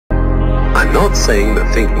I'm not saying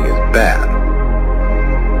that thinking is bad.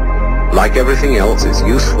 Like everything else, it's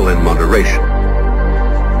useful in moderation.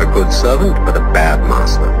 A good servant, but a bad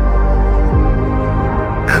master.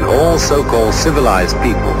 And all so-called civilized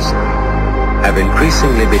peoples have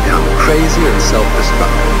increasingly become crazy and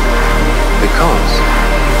self-destructive because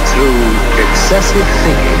through excessive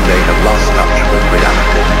thinking they have lost touch with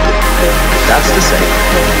reality. That's to say,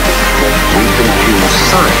 we confuse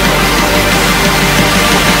science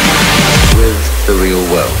with the real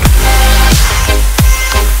world.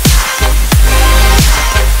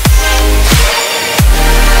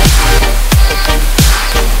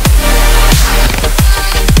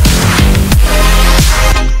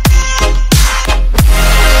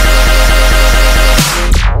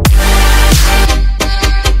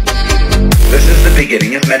 This is the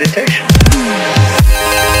beginning of meditation.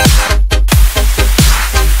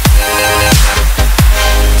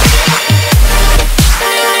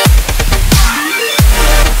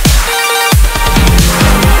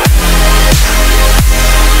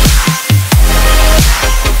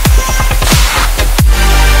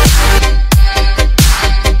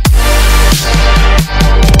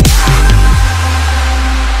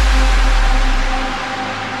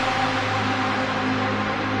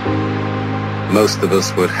 Most of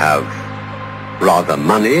us would have rather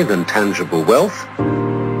money than tangible wealth,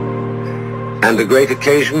 and a great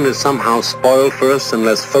occasion is somehow spoiled for us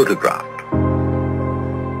unless photographed.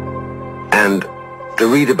 And to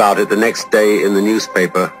read about it the next day in the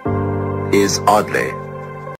newspaper is oddly